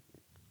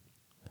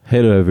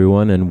Hello,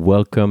 everyone, and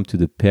welcome to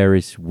the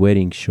Paris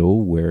Wedding Show,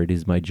 where it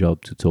is my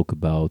job to talk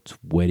about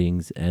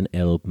weddings and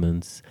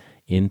elopements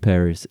in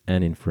Paris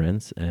and in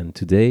France. And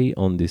today,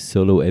 on this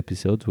solo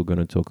episode, we're going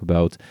to talk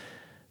about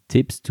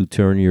tips to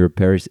turn your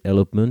Paris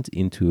elopement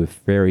into a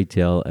fairy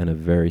tale and a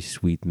very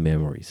sweet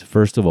memories.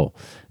 First of all,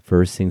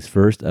 first things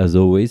first, as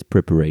always,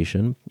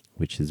 preparation,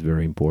 which is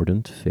very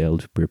important. Fail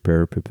to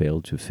prepare,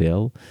 prepare to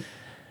fail.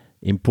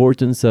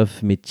 Importance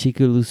of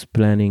meticulous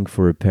planning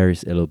for a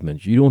Paris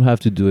elopement. You don't have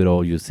to do it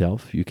all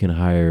yourself. You can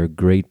hire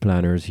great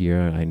planners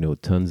here. I know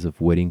tons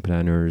of wedding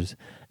planners,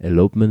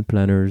 elopement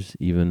planners,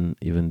 even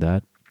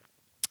that.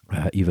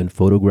 Even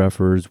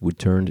photographers would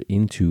turn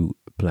into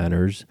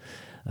planners.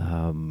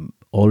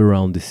 All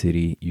around the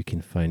city, you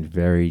can find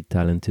very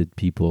talented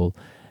people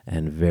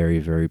and very,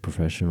 very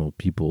professional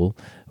people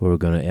who are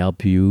going to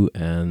help you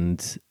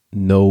and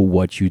know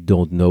what you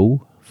don't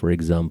know. For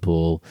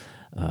example,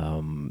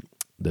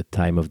 the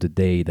time of the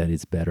day that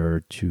it's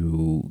better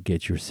to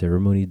get your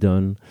ceremony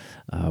done,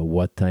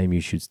 what time you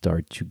should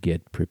start to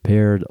get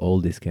prepared, all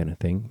this kind of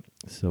thing.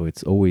 So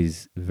it's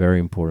always very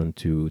important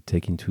to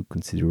take into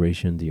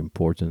consideration the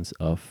importance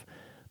of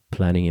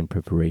planning and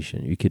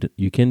preparation.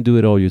 You can do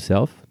it all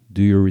yourself.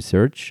 Do your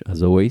research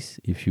as always.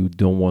 If you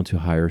don't want to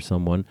hire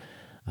someone,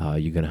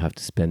 you're gonna have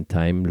to spend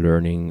time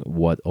learning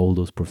what all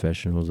those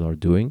professionals are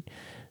doing.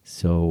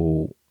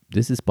 So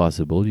this is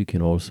possible. You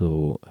can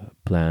also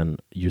plan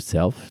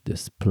yourself.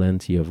 There's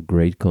plenty of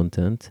great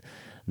content,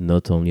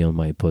 not only on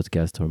my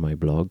podcast or my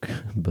blog,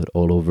 but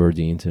all over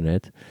the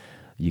internet.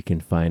 You can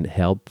find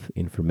help,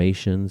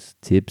 informations,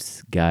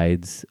 tips,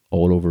 guides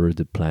all over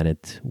the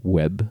planet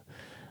web.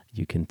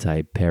 You can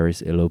type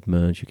Paris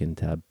elopement, you can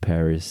type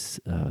Paris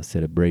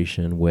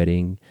celebration,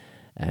 wedding,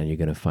 and you're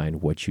going to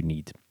find what you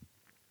need.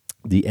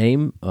 The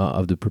aim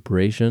of the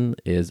preparation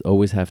is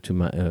always have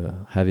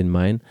in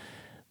mind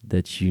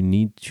that you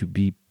need to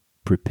be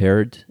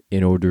prepared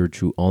in order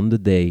to, on the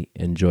day,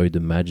 enjoy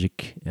the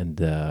magic and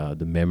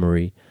the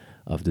memory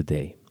of the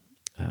day.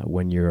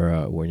 When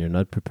you're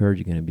not prepared,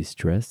 you're gonna be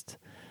stressed,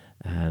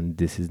 and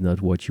this is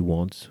not what you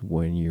want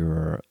when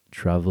you're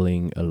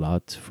traveling a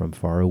lot from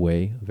far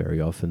away,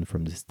 very often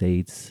from the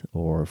States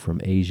or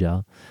from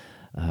Asia,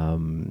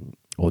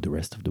 or the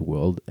rest of the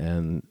world,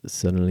 and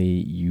suddenly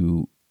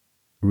you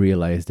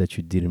realize that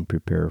you didn't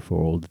prepare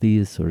for all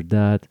this or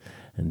that,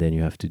 and then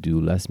you have to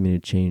do last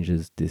minute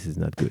changes. This is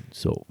not good.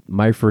 So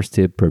my first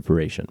tip,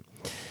 preparation.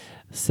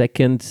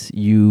 Second,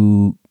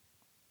 you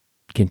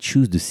can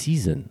choose the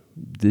season.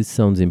 This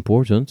sounds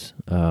important.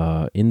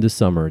 In the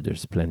summer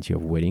there's plenty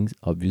of weddings,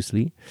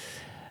 obviously.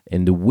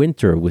 In the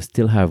winter we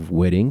still have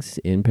weddings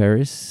in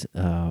Paris.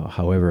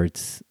 However,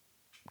 it's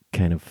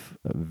kind of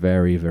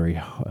very,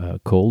 very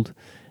cold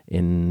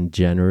in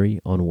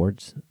January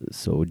onwards.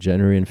 So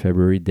January and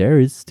February, there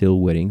is still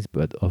weddings,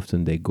 but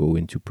often they go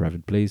into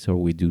private place, or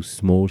we do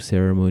small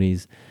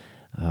ceremonies,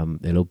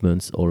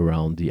 elopements all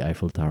around the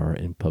Eiffel Tower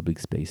in public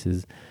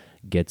spaces.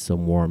 Get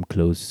some warm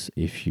clothes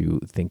if you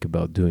think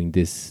about doing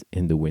this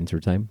in the winter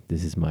time.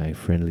 This is my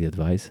friendly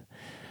advice.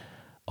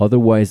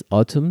 Otherwise,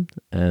 autumn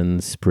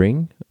and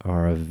spring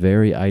are a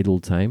very ideal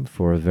time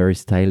for a very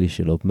stylish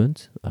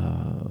elopement.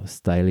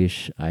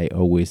 Stylish, I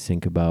always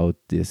think about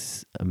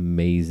this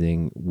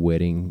amazing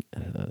wedding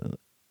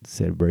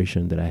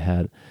celebration that I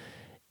had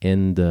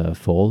in the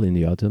fall, in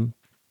the autumn.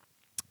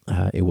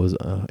 It was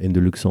in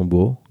the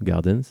Luxembourg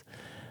Gardens,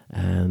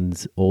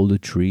 and all the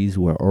trees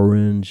were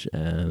orange,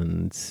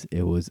 and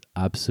it was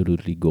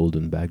absolutely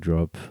golden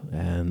backdrop,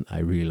 and I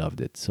really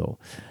loved it. So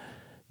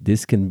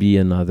this can be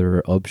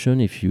another option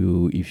if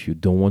you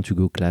don't want to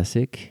go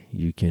classic.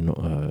 You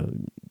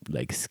can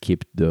like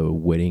skip the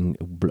wedding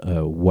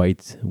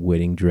white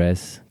wedding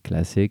dress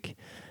classic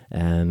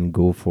and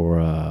go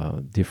for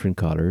different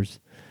colors.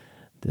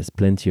 There's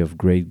plenty of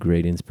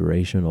great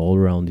inspiration all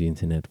around the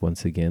internet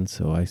once again.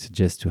 So I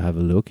suggest to have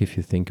a look if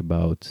you think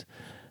about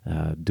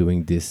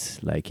doing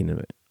this like in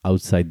an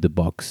outside the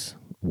box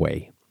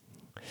way.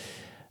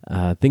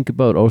 Think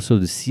about also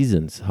the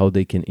seasons, how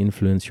they can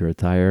influence your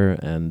attire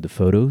and the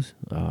photos.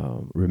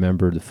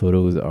 Remember, the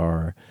photos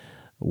are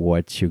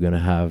what you're going to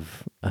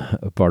have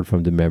apart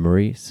from the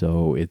memory.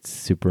 So it's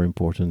super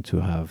important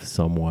to have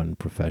someone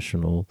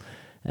professional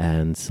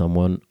and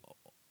someone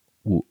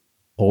who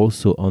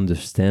also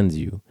understands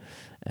you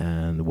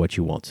and what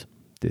you want.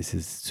 This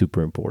is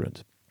super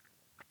important.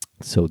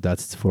 So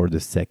that's for the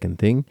second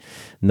thing.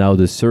 Now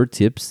the third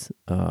tips,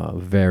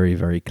 very,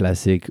 very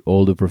classic.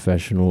 All the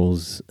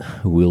professionals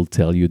will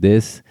tell you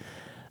this.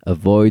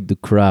 Avoid the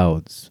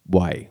crowds.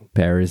 Why?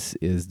 Paris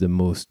is the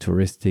most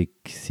touristic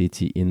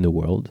city in the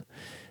world.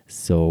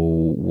 So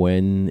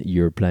when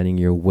you're planning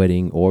your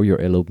wedding or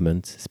your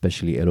elopement,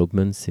 especially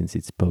elopement since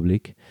it's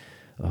public,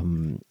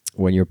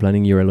 when you're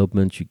planning your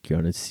elopement, you're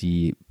gonna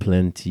see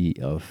plenty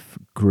of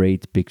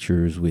great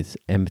pictures with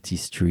empty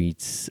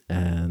streets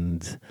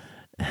and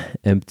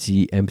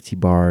empty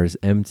bars,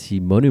 empty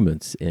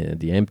monuments,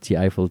 the empty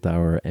Eiffel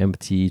Tower,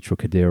 empty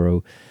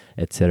Trocadero,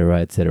 etc.,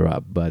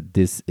 etc. But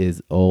this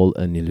is all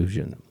an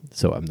illusion.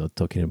 So I'm not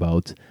talking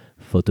about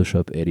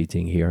Photoshop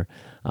editing here.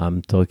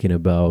 I'm talking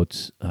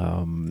about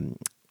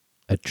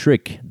a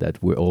trick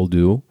that we all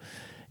do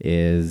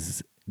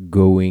is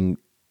going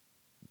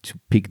to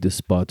pick the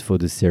spot for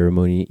the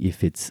ceremony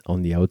if it's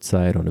on the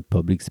outside on a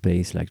public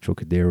space like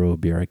Trocadero,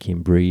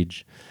 Birakim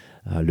Bridge,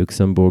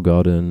 Luxembourg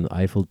Garden,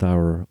 Eiffel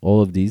Tower,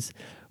 all of these.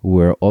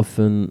 We're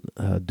often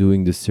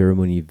doing the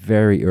ceremony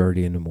very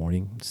early in the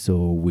morning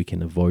so we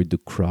can avoid the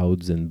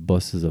crowds and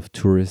buses of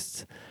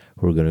tourists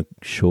who are going to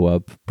show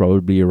up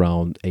probably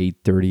around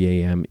 8:30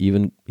 a.m.,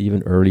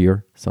 even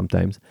earlier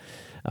sometimes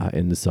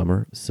in the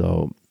summer.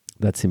 So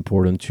that's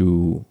important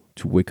to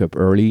wake up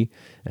early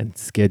and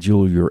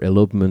schedule your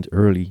elopement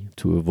early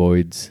to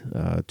avoid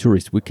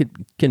tourists.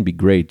 Can be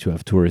great to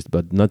have tourists,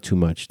 but not too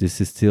much.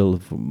 This is still,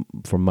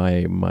 from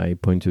my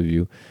point of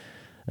view,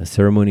 a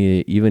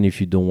ceremony. Even if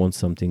you don't want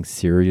something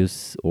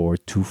serious or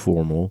too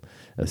formal,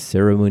 a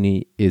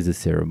ceremony is a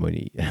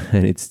ceremony,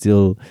 and it's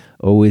still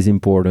always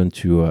important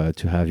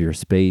to have your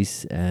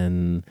space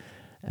and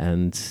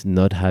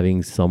not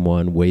having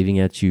someone waving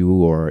at you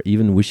or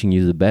even wishing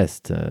you the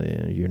best.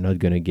 You're not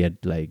gonna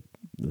get like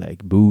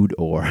booed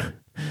or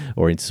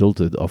or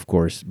insulted, of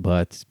course,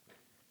 but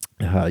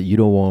you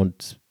don't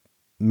want,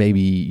 maybe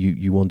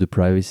you want the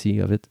privacy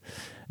of it,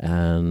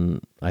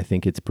 and I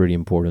think it's pretty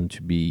important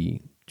to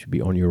be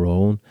on your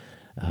own,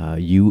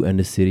 you and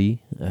the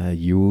city,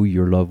 you,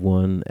 your loved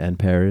one, and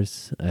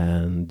Paris,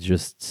 and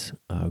just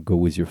go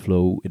with your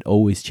flow. It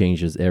always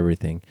changes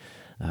everything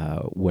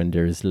when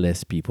there's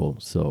less people.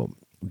 So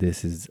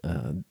this is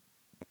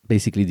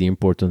basically the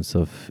importance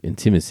of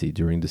intimacy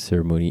during the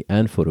ceremony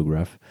and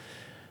photograph.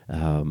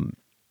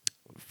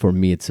 For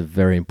me, it's a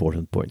very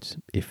important point,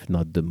 if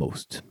not the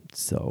most.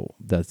 So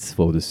that's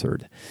for the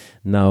third.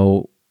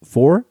 Now,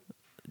 four,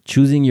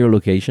 choosing your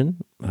location.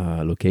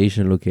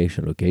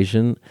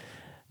 Location.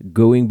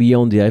 Going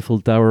beyond the Eiffel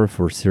Tower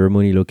for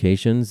ceremony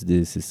locations.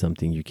 This is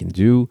something you can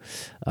do.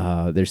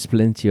 There's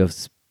plenty of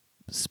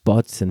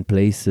spots and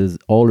places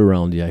all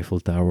around the Eiffel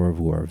Tower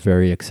who are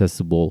very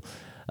accessible,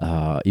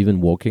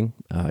 even walking.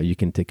 You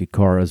can take a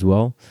car as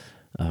well.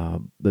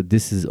 But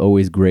this is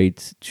always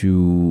great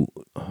to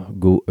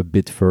go a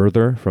bit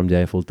further from the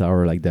Eiffel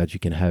Tower, like that. You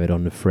can have it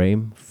on the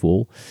frame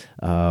full.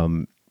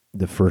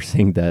 The first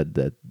thing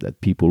that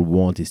people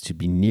want is to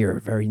be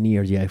very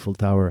near the Eiffel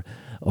Tower.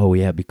 Oh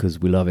yeah, because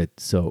we love it.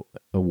 So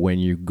when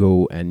you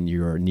go and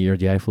you're near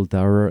the Eiffel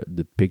Tower,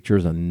 the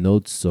pictures are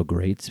not so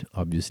great,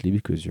 obviously,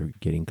 because you're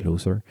getting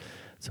closer.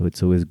 So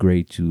it's always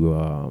great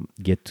to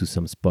get to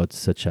some spots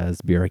such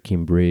as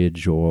Birakim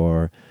Bridge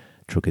or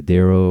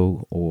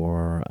Trocadero,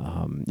 or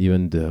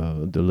even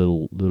the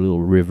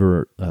little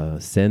river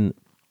Seine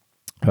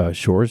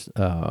shores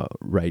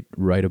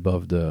right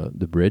above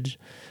the bridge.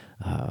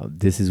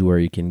 This is where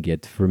you can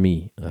get, for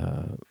me,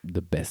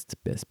 the best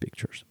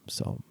pictures.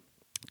 So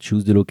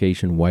choose the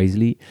location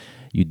wisely.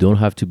 You don't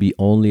have to be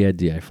only at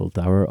the Eiffel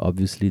Tower.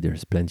 Obviously,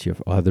 there's plenty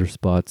of other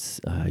spots.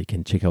 You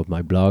can check out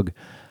my blog.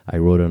 I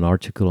wrote an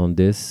article on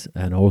this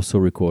and also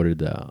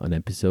recorded an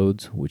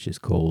episode which is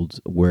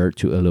called Where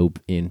to Elope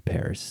in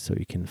Paris. So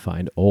you can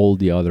find all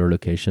the other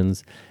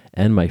locations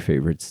and my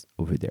favorites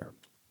over there.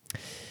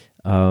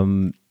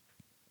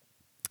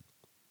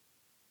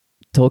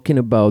 Talking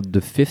about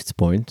the fifth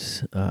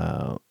point,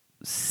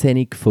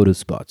 scenic photo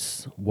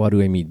spots. What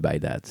do I mean by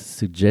that?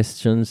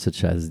 Suggestions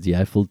such as the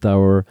Eiffel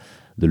Tower,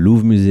 the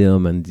Louvre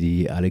Museum, and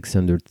the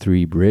Alexander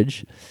III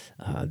Bridge.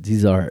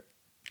 These are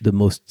the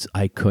most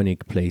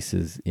iconic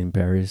places in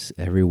Paris.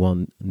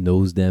 Everyone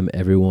knows them.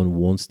 Everyone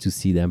wants to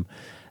see them.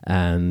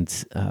 And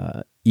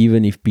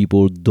even if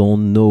people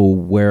don't know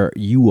where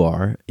you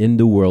are in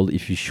the world,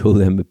 if you show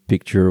them a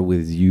picture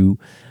with you,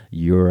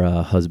 your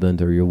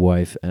husband or your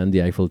wife, and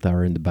the Eiffel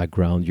Tower in the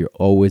background, you're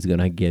always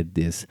gonna get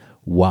this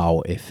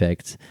wow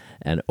effect.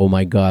 And oh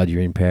my God,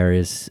 you're in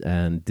Paris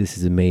and this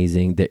is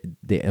amazing.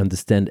 They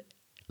understand,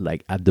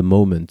 like, at the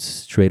moment,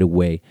 straight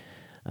away,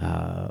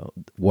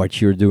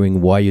 what you're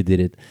doing, why you did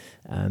it.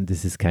 And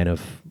this is kind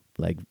of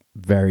like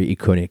very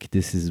iconic.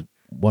 This is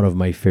one of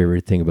my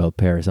favorite thing about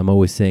Paris. I'm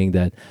always saying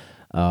that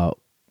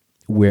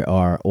we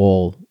are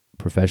all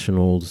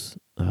professionals,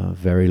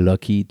 very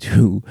lucky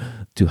to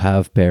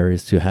have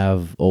Paris, to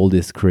have all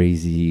these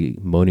crazy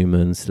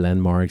monuments,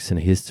 landmarks, and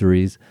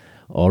histories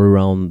all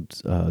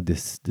around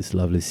this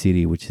lovely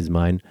city, which is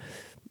mine.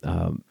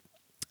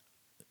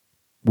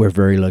 We're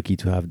very lucky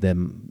to have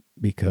them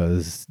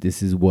because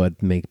this is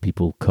what make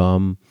people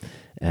come,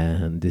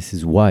 and this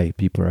is why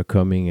people are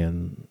coming.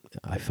 And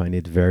I find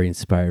it very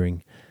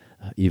inspiring,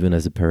 even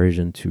as a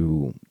Parisian,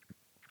 to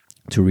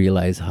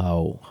realize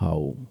how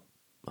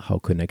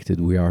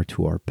connected we are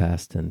to our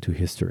past and to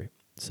history.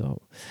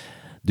 So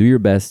do your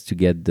best to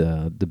get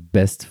the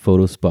best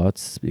photo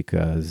spots,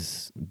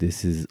 because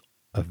this is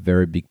a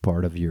very big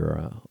part of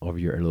your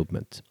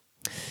elopement.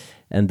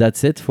 And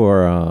that's it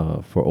for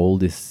all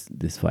these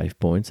 5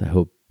 points. I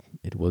hope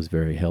it was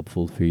very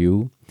helpful for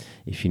you.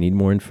 If you need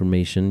more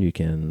information, you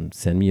can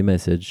send me a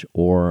message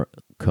or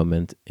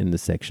comment in the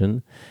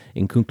section.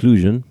 In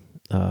conclusion,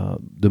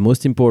 the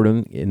most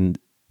important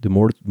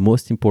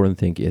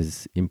thing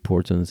is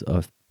importance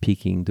of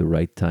picking the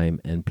right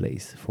time and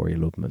place for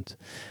elopement.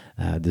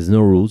 There's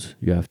no rules.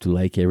 You have to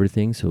like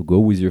everything, so go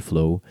with your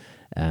flow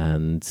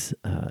and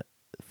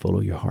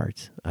follow your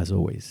heart, as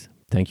always.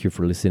 Thank you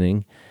for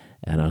listening,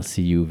 and I'll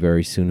see you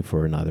very soon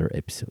for another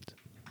episode.